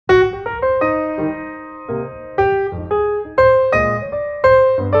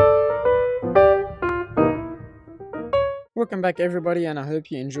Welcome back everybody, and I hope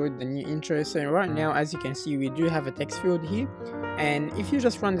you enjoyed the new intro. So right now, as you can see, we do have a text field here, and if you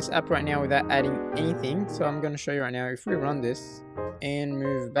just run this app right now without adding anything, so I'm going to show you right now. If we run this and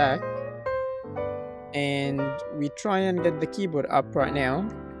move back and we try and get the keyboard up right now,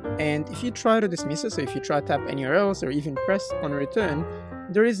 and if you try to dismiss it, so if you try to tap anywhere else or even press on return,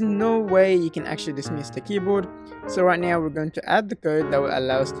 there is no way you can actually dismiss the keyboard. So right now we're going to add the code that will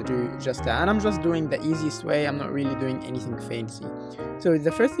allow us to do just that, and I'm just doing the easiest way. I'm not really doing anything fancy. So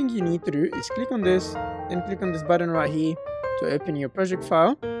the first thing you need to do is click on this and click on this button right here to open your project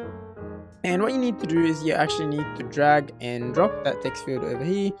file. And what you need to do is you actually need to drag and drop that text field over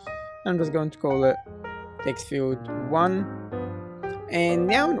here. I'm just going to call it text field 1. And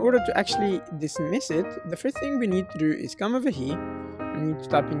now in order to actually dismiss it, the first thing we need to do is come over here. We need to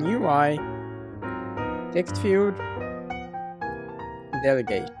type in UI text field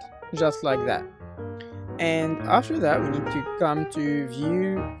delegate, just like that. And after that, we need to come to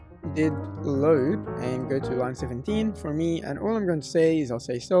view did load and go to line 17 for me. And all I'm going to say is I'll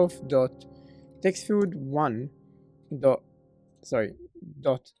say self dot text field 1 dot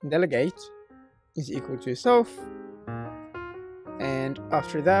delegate is equal to self. And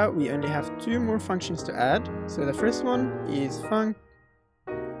after that, we only have two more functions to add. So the first one is func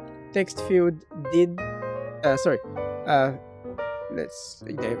text field did there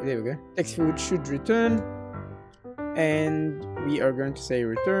we go. Text field should return, and we are going to say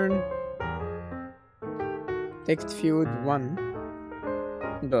return text field 1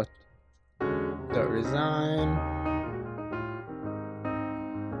 dot resign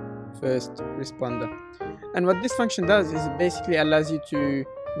first responder. And what this function does is it basically allows you to,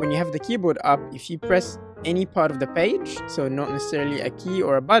 when you have the keyboard up, if you press any part of the page, so not necessarily a key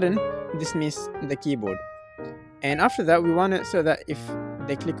or a button, dismiss the keyboard. And after that, we want it so that if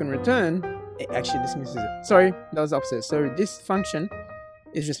they click on return, it actually dismisses it. Sorry, that was the opposite. So this function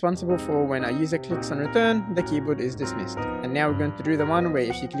is responsible for when a user clicks on return, the keyboard is dismissed. And now we're going to do the one where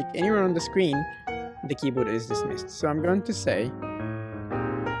if you click anywhere on the screen, the keyboard is dismissed. So I'm going to say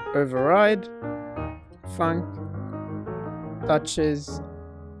override func touches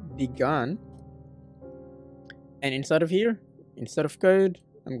begun, and inside of here, instead of code,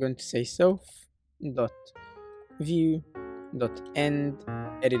 I'm going to say self dot view dot end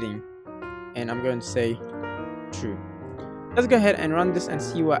editing, and I'm going to say true. Let's go ahead and run this and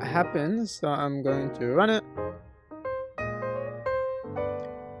see what happens. So I'm going to run it,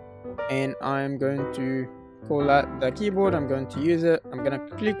 and I'm going to call out the keyboard. I'm going to use it. I'm going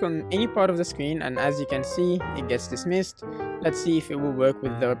to click on any part of the screen, and as you can see, it gets dismissed. Let's see if it will work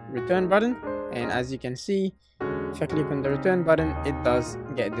with the return button. And as you can see, if I click on the return button, it does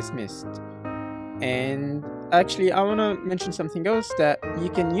get dismissed. And actually, I want to mention something else, that you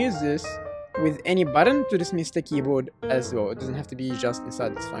can use this with any button to dismiss the keyboard as well. It doesn't have to be just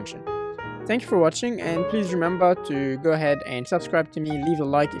inside this function. Thank you for watching, and please remember to go ahead and subscribe to me, leave a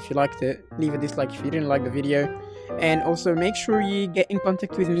like if you liked it, leave a dislike if you didn't like the video, and also make sure you get in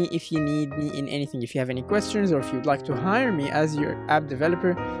contact with me if you need me in anything. If you have any questions or if you'd like to hire me as your app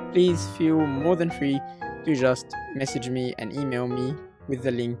developer, please feel more than free to just message me and email me with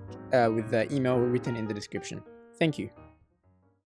the link, with the email written in the description. Thank you.